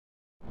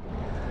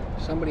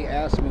Somebody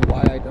asked me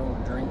why I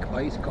don't drink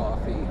iced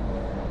coffee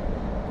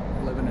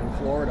living in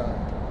Florida.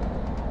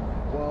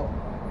 Well,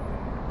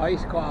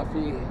 iced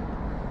coffee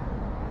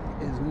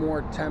is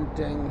more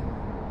tempting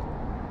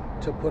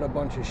to put a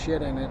bunch of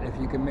shit in it if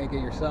you can make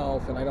it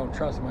yourself, and I don't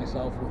trust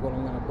myself with what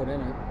I'm going to put in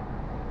it.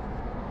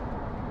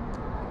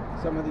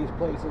 Some of these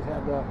places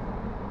have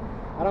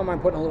I don't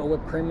mind putting a little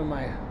whipped cream in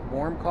my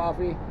warm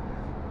coffee,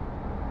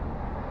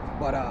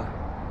 but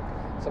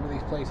some of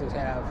these places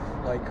have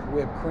like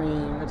whipped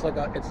cream. It's like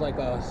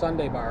a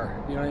sundae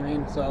bar, you know what I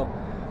mean? So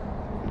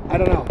I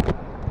don't know.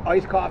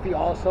 Iced coffee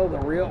also,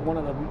 one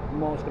of the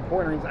most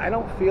important reasons. I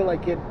don't feel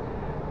like it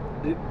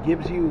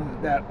gives you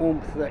that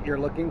oomph that you're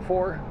looking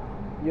for,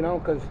 you know,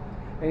 because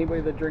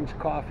anybody that drinks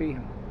coffee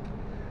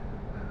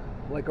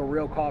like a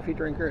real coffee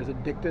drinker is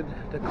addicted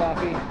to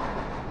coffee,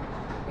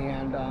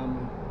 and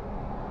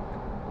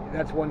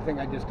that's one thing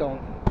I just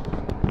don't.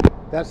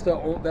 That's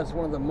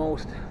one of the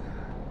most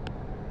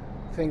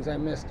things I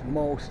missed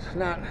most.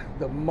 Not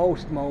the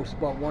most,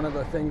 but one of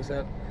the things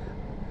that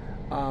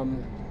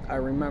I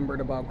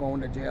remembered about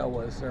going to jail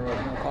was there was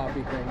no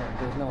coffee creamer.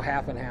 There's no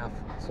half and half.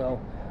 So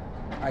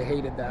I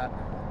hated that,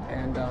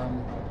 and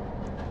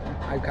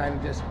I kind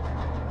of just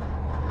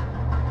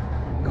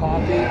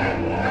coffee.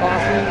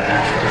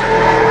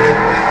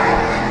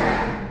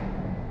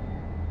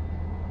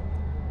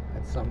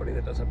 That's somebody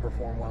that doesn't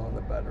perform well in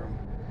the bedroom.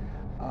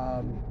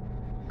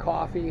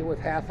 Coffee with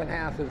half and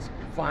half is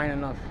fine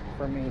enough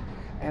for me.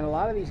 And a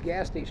lot of these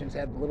gas stations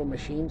have little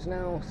machines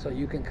now, so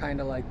you can kind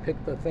of like pick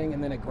the thing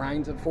and then it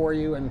grinds it for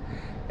you. And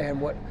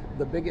what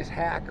the biggest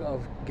hack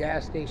of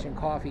gas station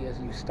coffee is,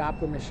 you stop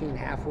the machine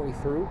halfway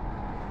through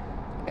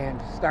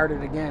and start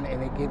it again,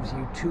 and it gives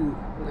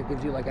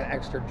you like an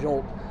extra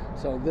jolt.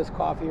 So this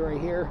coffee right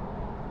here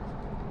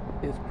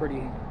is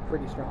pretty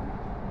strong.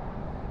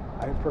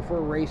 I prefer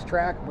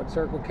Racetrack, but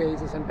Circle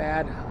K's isn't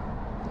bad.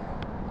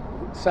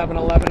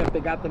 7-Eleven, if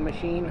they got the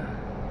machine.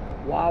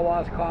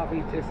 Wawa's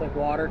coffee tastes like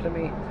water to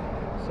me,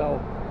 so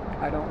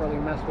I don't really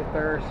mess with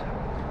theirs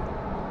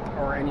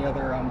or any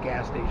other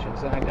gas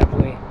stations. And I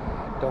definitely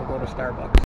don't go to Starbucks.